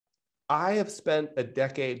I have spent a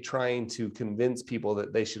decade trying to convince people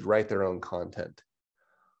that they should write their own content.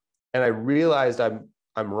 And I realized I'm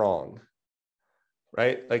wrong,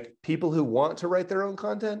 right? Like, people who want to write their own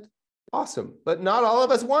content, awesome. But not all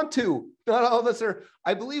of us want to. Not all of us are.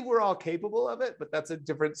 I believe we're all capable of it, but that's a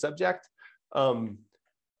different subject.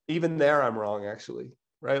 Even there, I'm wrong, actually,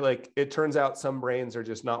 right? Like, it turns out some brains are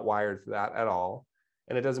just not wired for that at all.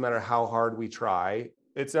 And it doesn't matter how hard we try.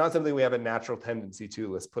 It's not something we have a natural tendency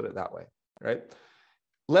to, let's put it that way, right?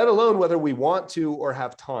 Let alone whether we want to or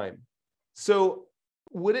have time. So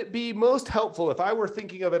would it be most helpful if I were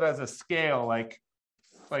thinking of it as a scale, like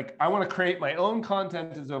I want to create my own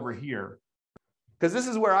content is over here, because this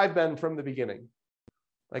is where I've been from the beginning.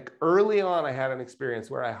 Like, early on, I had an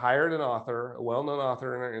experience where I hired an author, a well-known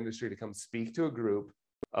author in our industry, to come speak to a group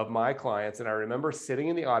of my clients. And I remember sitting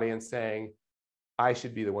in the audience saying, I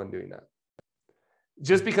should be the one doing that,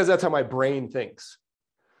 just because that's how my brain thinks.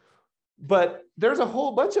 But there's a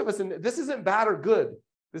whole bunch of us, and this isn't bad or good.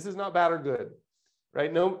 This is not bad or good,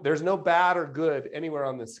 right? No, there's no bad or good anywhere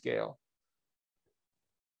on this scale.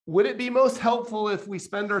 Would it be most helpful if we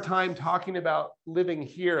spend our time talking about living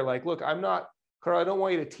here? Like, look, Carl, I don't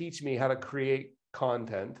want you to teach me how to create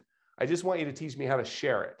content. I just want you to teach me how to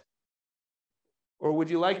share it. Or would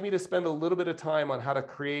you like me to spend a little bit of time on how to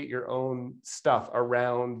create your own stuff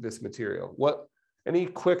around this material? Any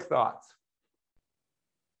quick thoughts?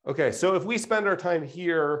 Okay, so if we spend our time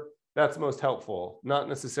here, that's most helpful. Not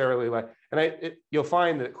necessarily like, and you'll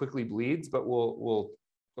find that it quickly bleeds, but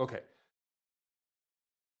okay.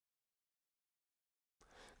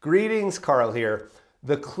 Greetings, Carl here.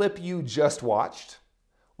 The clip you just watched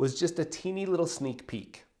was just a teeny little sneak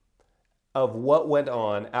peek of what went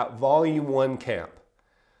on at Volume 1 Camp,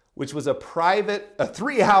 which was a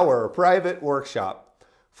 3-hour private workshop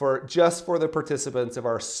just for the participants of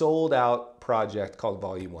our sold out project called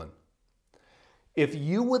Volume 1. If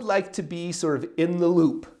you would like to be sort of in the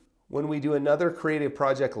loop when we do another creative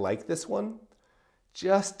project like this one,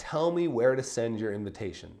 just tell me where to send your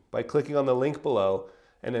invitation by clicking on the link below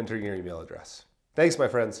and entering your email address. Thanks, my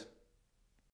friends.